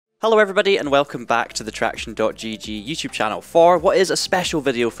Hello everybody and welcome back to the TraxionGG YouTube channel for what is a special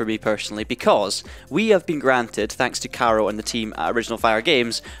video for me personally, because we have been granted, thanks to Caro and the team at Original Fire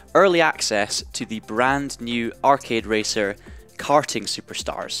Games, early access to the brand new arcade racer Karting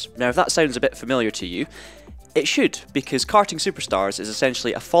Superstars. Now if that sounds a bit familiar to you, it should, because Karting Superstars is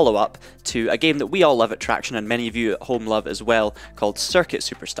essentially a follow-up to a game that we all love at Traxion and many of you at home love as well, called Circuit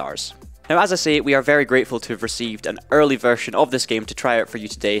Superstars. Now as I say, we are very grateful to have received an early version of this game to try out for you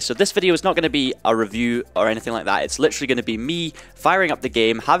today, so this video is not going to be a review or anything like that. It's literally going to be me firing up the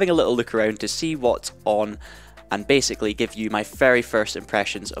game, having a little look around to see what's on, and basically give you my very first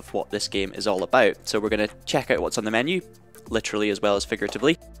impressions of what this game is all about. So we're going to check out what's on the menu, literally as well as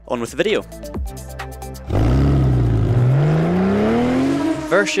figuratively. On with the video.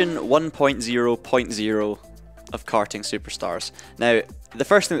 Version 1.0.0 of Karting Superstars. Now, the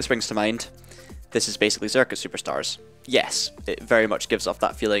first thing that springs to mind, this is basically Circuit Superstars. Yes, it very much gives off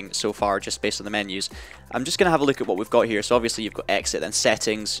that feeling so far just based on the menus. I'm just going to have a look at what we've got here. So obviously you've got exit, then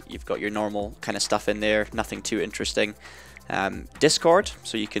settings, you've got your normal kind of stuff in there, nothing too interesting. Discord,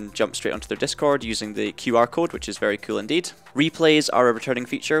 so you can jump straight onto their Discord using the QR code, which is very cool indeed. Replays are a returning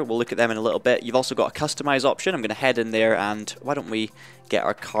feature, we'll look at them in a little bit. You've also got a customize option. I'm going to head in there and why don't we get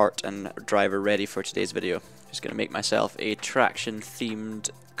our kart and driver ready for today's video. Just going to make myself a Traxion themed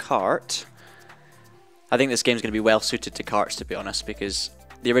kart. I think this game's going to be well suited to karts, to be honest, because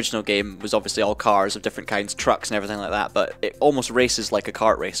the original game was obviously all cars of different kinds, trucks and everything like that, but it almost races like a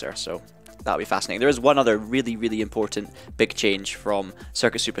kart racer, so that'll be fascinating. There is one other really important big change from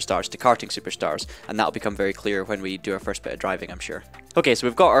Circuit Superstars to Karting Superstars, and that'll become very clear when we do our first bit of driving, I'm sure. Okay, so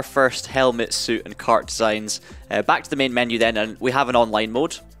we've got our first helmet, suit and kart designs. Back to the main menu then, and we have an online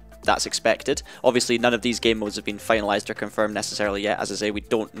mode. That's expected. Obviously none of these game modes have been finalised or confirmed necessarily yet. As I say, we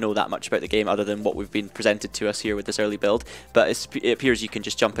don't know that much about the game other than what we've been presented to us here with this early build, but it appears you can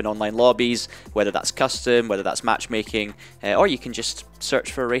just jump in online lobbies, whether that's custom, whether that's matchmaking, or you can just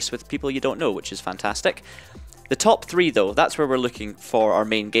search for a race with people you don't know, which is fantastic. The top three though, that's where we're looking for our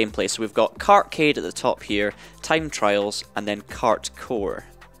main gameplay. So we've got Kartcade at the top here, Time Trials, and then Kart Core.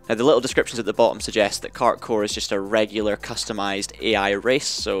 Now the little descriptions at the bottom suggest that Kart Core is just a regular customized AI race,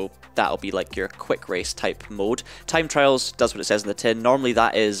 so that'll be like your quick race type mode. Time Trials does what it says in the tin. Normally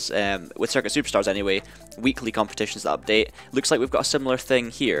that is, with Circuit Superstars anyway, weekly competitions that update. Looks like we've got a similar thing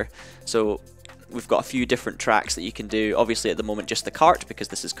here. So we've got a few different tracks that you can do. Obviously at the moment just the kart, because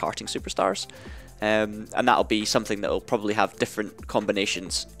this is Karting Superstars. And that'll be something that'll probably have different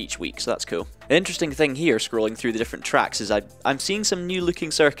combinations each week, so that's cool. An interesting thing here, scrolling through the different tracks, is I'm seeing some new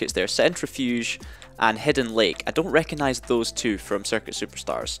looking circuits there. Centrifuge and Hidden Lake. I don't recognise those two from Circuit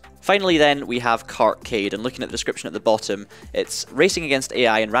Superstars. Finally then, we have Kartcade, and looking at the description at the bottom, it's racing against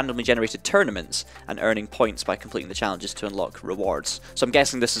AI in randomly generated tournaments and earning points by completing the challenges to unlock rewards. So I'm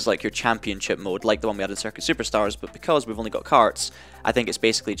guessing this is like your championship mode, like the one we had in Circuit Superstars, but because we've only got karts, I think it's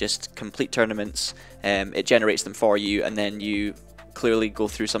basically just complete tournaments, it generates them for you, and then you clearly go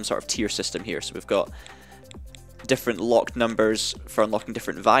through some sort of tier system here. So we've got different locked numbers for unlocking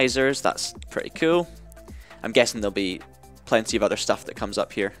different visors. That's pretty cool. I'm guessing there'll be plenty of other stuff that comes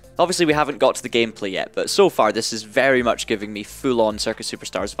up here. Obviously we haven't got to the gameplay yet, but so far this is very much giving me full-on Circuit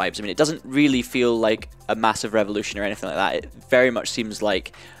Superstars vibes. I mean, it doesn't really feel like a massive revolution or anything like that. It very much seems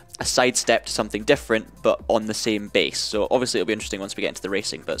like a sidestep to something different, but on the same base. So obviously it'll be interesting once we get into the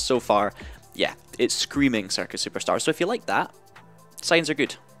racing, but so far, yeah, it's screaming Circuit Superstars. So if you like that, signs are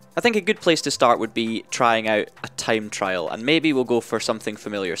good. I think a good place to start would be trying out a time trial, and maybe we'll go for something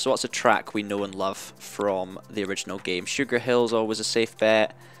familiar. So what's a track we know and love from the original game? Sugar Hill's always a safe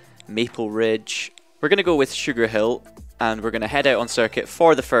bet. Maple Ridge. We're going to go with Sugar Hill, and we're going to head out on circuit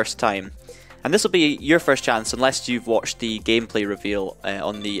for the first time. And this will be your first chance, unless you've watched the gameplay reveal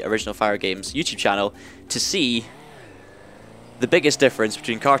on the Original Fire Games YouTube channel, to see the biggest difference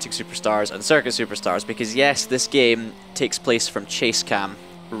between Karting Superstars and Circuit Superstars, because yes, this game takes place from chase cam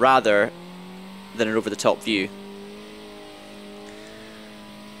rather than an over-the-top view.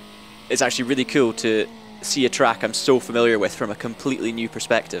 It's actually really cool to see a track I'm so familiar with from a completely new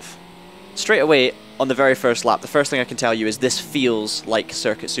perspective. Straight away, on the very first lap, the first thing I can tell you is this feels like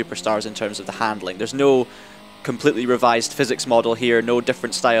Circuit Superstars in terms of the handling. There's no completely revised physics model here, no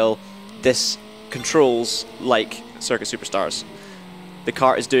different style. This controls like Circuit Superstars. The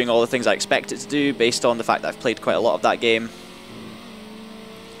kart is doing all the things I expect it to do based on the fact that I've played quite a lot of that game.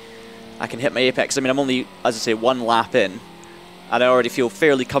 I can hit my apex. I mean, I'm only, as I say, one lap in, and I already feel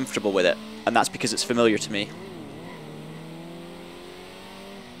fairly comfortable with it, and that's because it's familiar to me.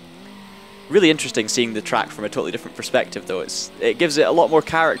 Really interesting seeing the track from a totally different perspective, though. It gives it a lot more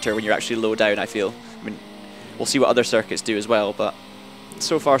character when you're actually low down, I feel. I mean, we'll see what other circuits do as well, but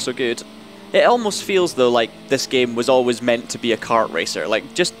So far so good. It almost feels though like this game was always meant to be a kart racer.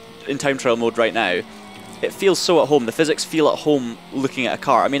 Like just in time trial mode right now, it feels so at home. The physics feel at home looking at a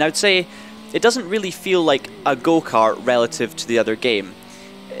car. I mean, I would say it doesn't really feel like a go-kart relative to the other game.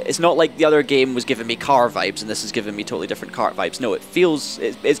 It's not like the other game was giving me car vibes and this is giving me totally different kart vibes. No,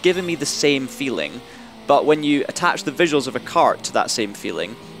 it's giving me the same feeling, but when you attach the visuals of a kart to that same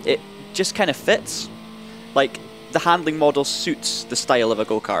feeling, it just kind of fits. Like, the handling model suits the style of a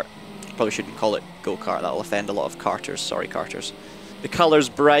go-kart. Probably shouldn't call it go-kart, that'll offend a lot of karters. Sorry, karters. The colour's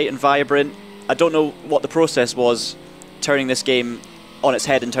bright and vibrant. I don't know what the process was turning this game on its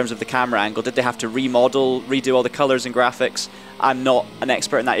head in terms of the camera angle. Did they have to remodel, redo all the colours and graphics? I'm not an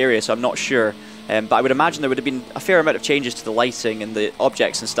expert in that area, so I'm not sure. But I would imagine there would have been a fair amount of changes to the lighting and the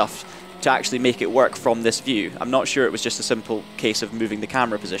objects and stuff to actually make it work from this view. I'm not sure it was just a simple case of moving the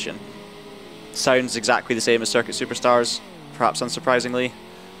camera position. Sounds exactly the same as Circuit Superstars, perhaps unsurprisingly.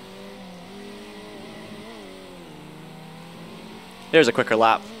 There's a quicker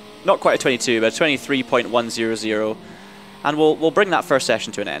lap. Not quite a 22, but a 23.100. And we'll bring that first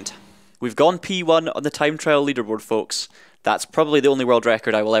session to an end. We've gone P1 on the time trial leaderboard, folks. That's probably the only world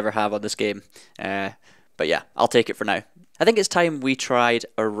record I will ever have on this game. But yeah, I'll take it for now. I think it's time we tried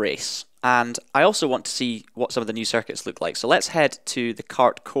a race. And I also want to see what some of the new circuits look like. So let's head to the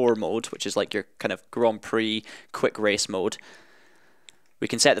Kart Core mode, which is like your kind of Grand Prix quick race mode. We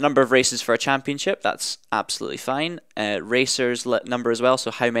can set the number of races for a championship. That's absolutely fine. Racers number as well,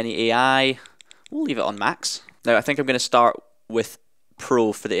 so how many AI. We'll leave it on max. Now I think I'm going to start with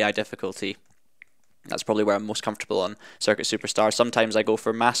Pro for the AI difficulty. That's probably where I'm most comfortable on Circuit Superstars. Sometimes I go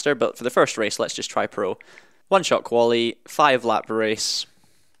for Master, but for the first race, let's just try Pro. One shot quali, 5 lap race.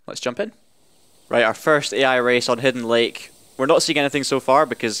 Let's jump in. Right, our first AI race on Hidden Lake. We're not seeing anything so far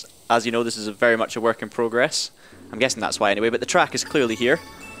because, as you know, this is very much a work in progress. I'm guessing that's why anyway, but the track is clearly here.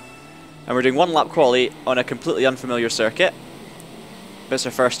 And we're doing 1 lap quali on a completely unfamiliar circuit. But it's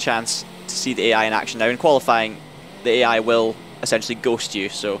our first chance to see the AI in action. Now in qualifying, the AI will essentially ghost you,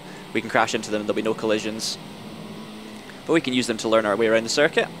 so we can crash into them, there'll be no collisions. But we can use them to learn our way around the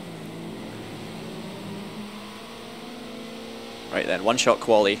circuit. Right then, 1 shot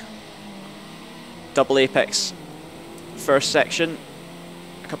quali. Double apex first section,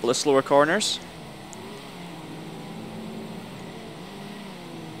 a couple of slower corners.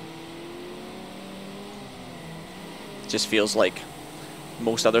 Just feels like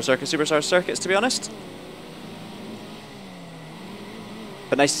most other Circuit Superstars circuits, to be honest.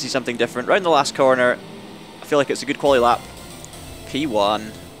 But nice to see something different. Round the last corner, I feel like it's a good quali lap.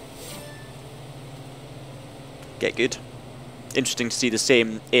 P1. Get good. Interesting to see the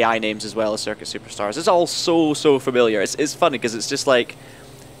same AI names as well as Circuit Superstars. It's all so familiar. It's funny because it's just like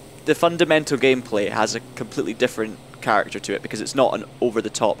the fundamental gameplay has a completely different character to it because it's not an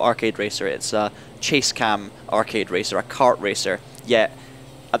over-the-top arcade racer. It's a chase cam arcade racer, a kart racer. Yet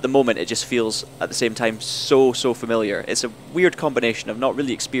at the moment it just feels at the same time so familiar. It's a weird combination. I've not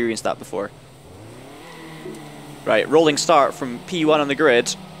really experienced that before. Right, rolling start from P1 on the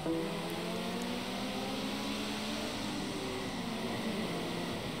grid.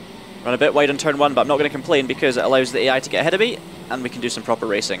 Run a bit wide on turn 1, but I'm not going to complain because it allows the AI to get ahead of me and we can do some proper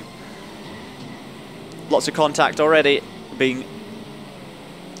racing. Lots of contact already, being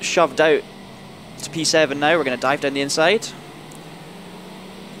shoved out to P7 now. We're going to dive down the inside.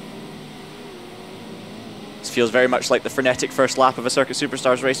 This feels very much like the frenetic first lap of a Circuit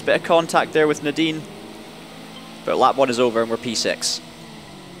Superstars race. Bit of contact there with Nadine. But lap 1 is over and we're P6.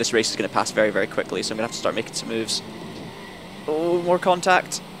 This race is going to pass very quickly, so I'm going to have to start making some moves. Oh, more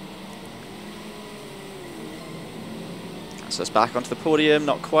contact. So it's back onto the podium,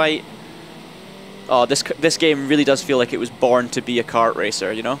 not quite. Oh, this game really does feel like it was born to be a kart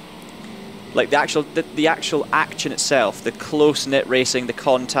racer, you know? Like the actual action itself, the close-knit racing, the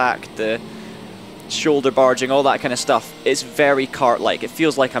contact, the shoulder barging, all that kind of stuff, it's very kart-like. It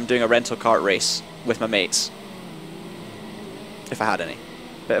feels like I'm doing a rental kart race with my mates. If I had any.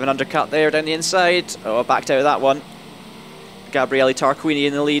 Bit of an undercut there down the inside. Oh, I backed out of that one. Gabriele Tarquini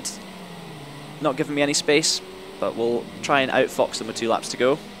in the lead. Not giving me any space. But we'll try and outfox them with 2 laps to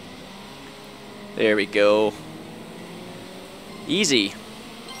go. There we go. Easy.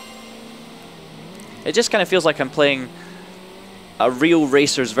 It just kind of feels like I'm playing a real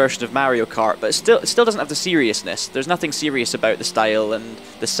racer's version of Mario Kart, but it still doesn't have the seriousness. There's nothing serious about the style and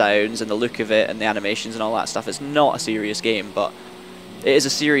the sounds and the look of it and the animations and all that stuff. It's not a serious game, but it is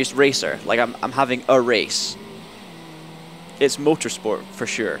a serious racer. Like I'm having a race. It's motorsport for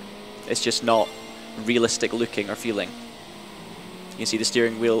sure. It's just not realistic looking or feeling. You can see the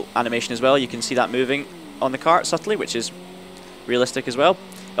steering wheel animation as well. You can see that moving on the kart subtly, which is realistic as well.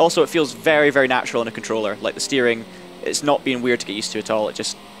 Also, it feels very, very natural on a controller. Like the steering, it's not being weird to get used to at all.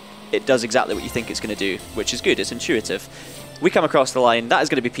 It does exactly what you think it's going to do, which is good. It's intuitive. We come across the line. That is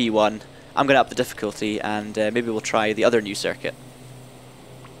going to be P1. I'm going to up the difficulty, and maybe we'll try the other new circuit.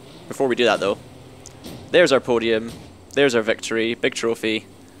 Before we do that, though, there's our podium. There's our victory. Big trophy.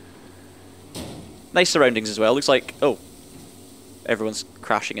 Nice surroundings as well. Looks like, oh, everyone's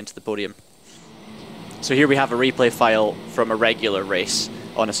crashing into the podium. So here we have a replay file from a regular race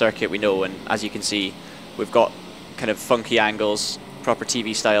on a circuit we know, and as you can see, we've got kind of funky angles, proper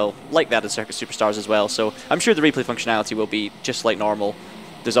TV style, like that in Circuit Superstars as well. So I'm sure the replay functionality will be just like normal.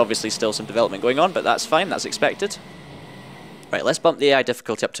 There's obviously still some development going on, but that's fine, that's expected. Right, let's bump the AI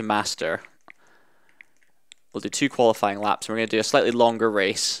difficulty up to Master. We'll do 2 qualifying laps, and we're going to do a slightly longer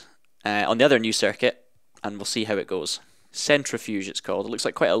race on the other new circuit, and we'll see how it goes. Centrifuge it's called. It looks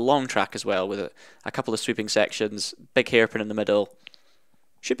like quite a long track as well, with a couple of sweeping sections, big hairpin in the middle.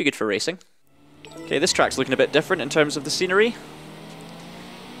 Should be good for racing. Okay, this track's looking a bit different in terms of the scenery.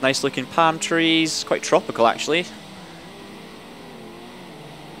 Nice looking palm trees, quite tropical actually.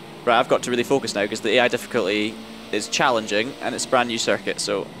 Right, I've got to really focus now because the AI difficulty is challenging and it's a brand new circuit,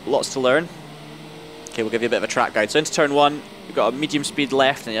 so lots to learn. Okay, we'll give you a bit of a track guide. So into turn 1, you've got a medium speed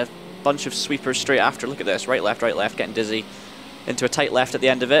left and you have bunch of sweepers straight after. Look at this, right, left, getting dizzy. Into a tight left at the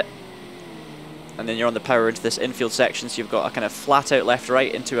end of it. And then you're on the power into this infield section, so you've got a kind of flat out left,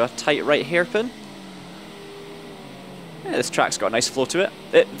 right into a tight right hairpin. Yeah, this track's got a nice flow to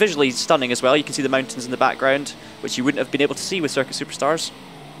it. Visually stunning as well. You can see the mountains in the background, which you wouldn't have been able to see with Circuit Superstars.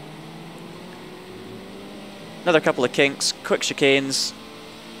 Another couple of kinks, quick chicanes,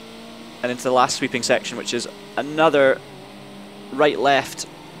 and into the last sweeping section, which is another right, left,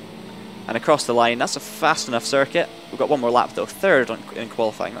 and across the line. That's a fast enough circuit. We've got one more lap though, 3rd in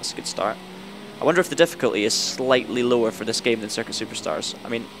qualifying. That's a good start. I wonder if the difficulty is slightly lower for this game than Circuit Superstars. I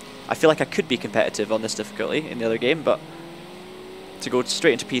mean, I feel like I could be competitive on this difficulty in the other game, but to go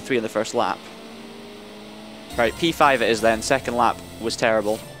straight into P3 in the first lap. Right, P5 it is then. 2nd lap was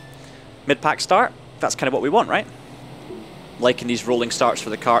terrible. Mid-pack start, that's kind of what we want, right? Liking these rolling starts for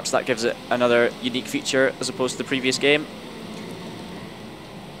the karts, that gives it another unique feature as opposed to the previous game.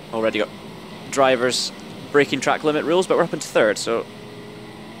 Already got drivers breaking track limit rules, but we're up into 3rd, so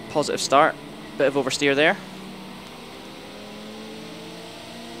positive start. Bit of oversteer there.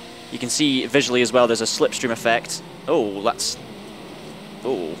 You can see visually as well there's a slipstream effect. Oh, that's...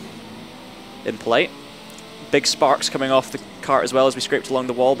 oh, impolite. Big sparks coming off the kart as well as we scraped along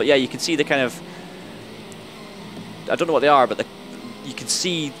the wall, but yeah, you can see the kind of... I don't know what they are, but you can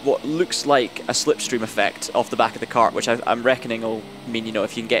see what looks like a slipstream effect off the back of the kart, which I'm reckoning will mean, you know,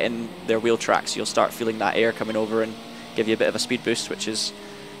 if you can get in their wheel tracks, you'll start feeling that air coming over and give you a bit of a speed boost, which is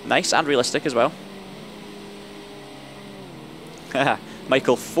nice and realistic as well.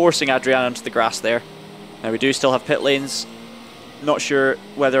 Michael forcing Adrian onto the grass there. Now we do still have pit lanes. Not sure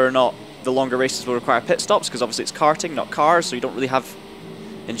whether or not the longer races will require pit stops, because obviously it's karting, not cars, so you don't really have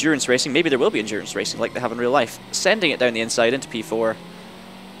endurance racing. Maybe there will be endurance racing like they have in real life. Sending it down the inside into P4.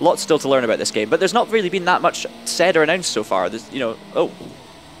 Lots still to learn about this game, but there's not really been that much said or announced so far. There's, you know, oh.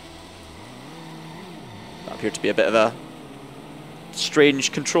 That appeared to be a bit of a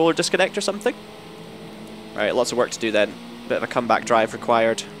strange controller disconnect or something. Right, lots of work to do then. Bit of a comeback drive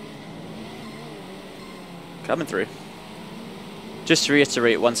required. Coming through. Just to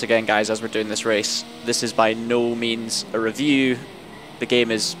reiterate once again, guys, as we're doing this race, this is by no means a review. The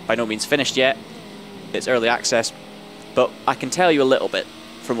game is by no means finished yet. It's early access, but I can tell you a little bit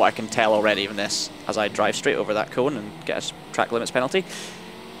from what I can tell already in this as I drive straight over that cone and get a track limits penalty.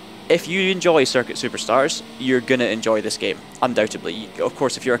 If you enjoy Circuit Superstars, you're going to enjoy this game, undoubtedly. Of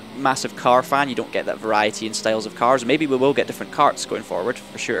course, if you're a massive car fan, you don't get that variety in styles of cars. Maybe we will get different karts going forward,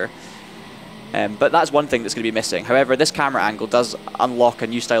 for sure. But that's one thing that's going to be missing. However, this camera angle does unlock a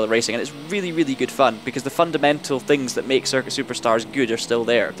new style of racing, and it's really, really good fun, because the fundamental things that make Circuit Superstars good are still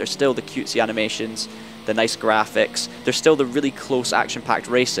there. There's still the cutesy animations, the nice graphics, there's still the really close action-packed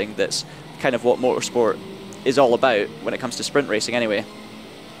racing that's kind of what motorsport is all about when it comes to sprint racing anyway.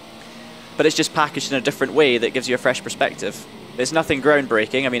 But it's just packaged in a different way that gives you a fresh perspective. It's nothing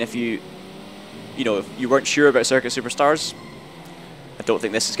groundbreaking. I mean, if you weren't sure about Circuit Superstars, I don't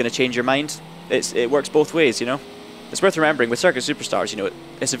think this is going to change your mind. It works both ways, you know. It's worth remembering with Circuit Superstars, you know,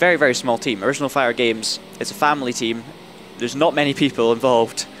 it's a very, very small team. Original Fire Games, it's a family team. There's not many people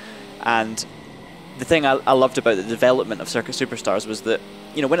involved, and the thing I loved about the development of Circuit Superstars was that,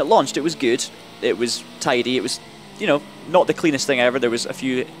 you know, when it launched, it was good. It was tidy. It was, you know, not the cleanest thing ever. There was a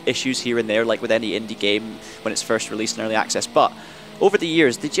few issues here and there, like with any indie game when it's first released in early access. But over the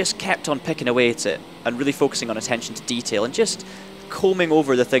years they just kept on picking away at it and really focusing on attention to detail and just combing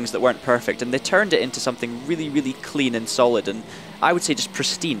over the things that weren't perfect, and they turned it into something really, really clean and solid, and I would say just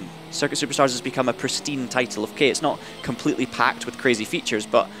pristine. Circuit Superstars has become a pristine title. Okay, it's not completely packed with crazy features,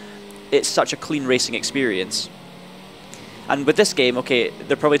 but it's such a clean racing experience. And with this game, okay,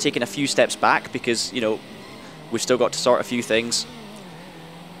 they're probably taking a few steps back because, you know, we've still got to sort a few things,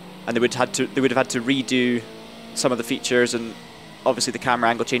 and they would have had to redo some of the features, and obviously the camera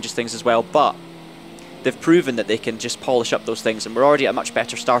angle changes things as well, but they've proven that they can just polish up those things, and we're already at a much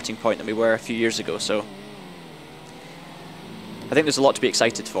better starting point than we were a few years ago, so I think there's a lot to be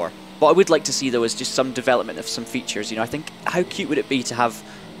excited for. What I would like to see though is just some development of some features. You know, I think how cute would it be to have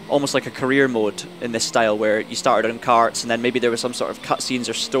almost like a career mode in this style where you started on karts and then maybe there was some sort of cutscenes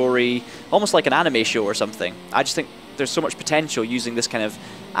or story, almost like an anime show or something. I just think there's so much potential using this kind of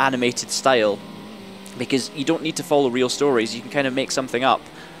animated style, because you don't need to follow real stories, you can kind of make something up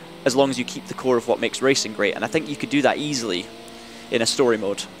as long as you keep the core of what makes racing great, and I think you could do that easily in a story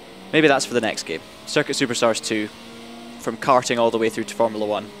mode. Maybe that's for the next game. Circuit Superstars 2, from karting all the way through to Formula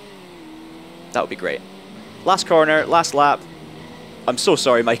 1. That would be great. Last corner, last lap. I'm so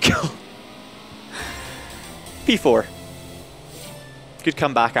sorry, Michael. P4. Good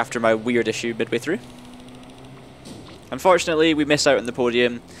comeback after my weird issue midway through. Unfortunately, we miss out on the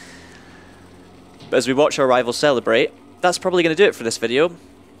podium, but as we watch our rivals celebrate, that's probably going to do it for this video.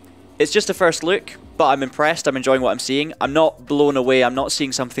 It's just a first look, but I'm impressed, I'm enjoying what I'm seeing. I'm not blown away, I'm not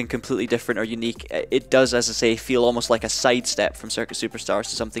seeing something completely different or unique. It does, as I say, feel almost like a sidestep from Circuit Superstars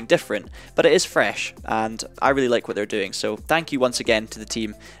to something different, but it is fresh, and I really like what they're doing. So thank you once again to the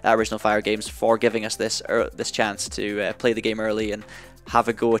team at Original Fire Games for giving us this chance to play the game early and have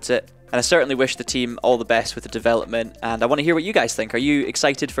a go at it. And I certainly wish the team all the best with the development, and I want to hear what you guys think. Are you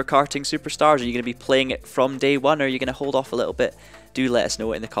excited for Karting Superstars? Are you going to be playing it from day one, or are you going to hold off a little bit? Do let us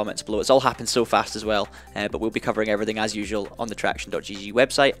know in the comments below. It's all happened so fast as well, but we'll be covering everything as usual on the TraxionGG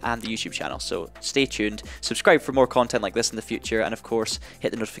website and the YouTube channel, so stay tuned, subscribe for more content like this in the future, and of course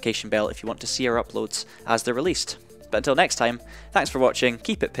hit the notification bell if you want to see our uploads as they're released. But until next time, thanks for watching,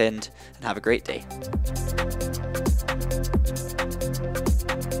 keep it pinned, and have a great day.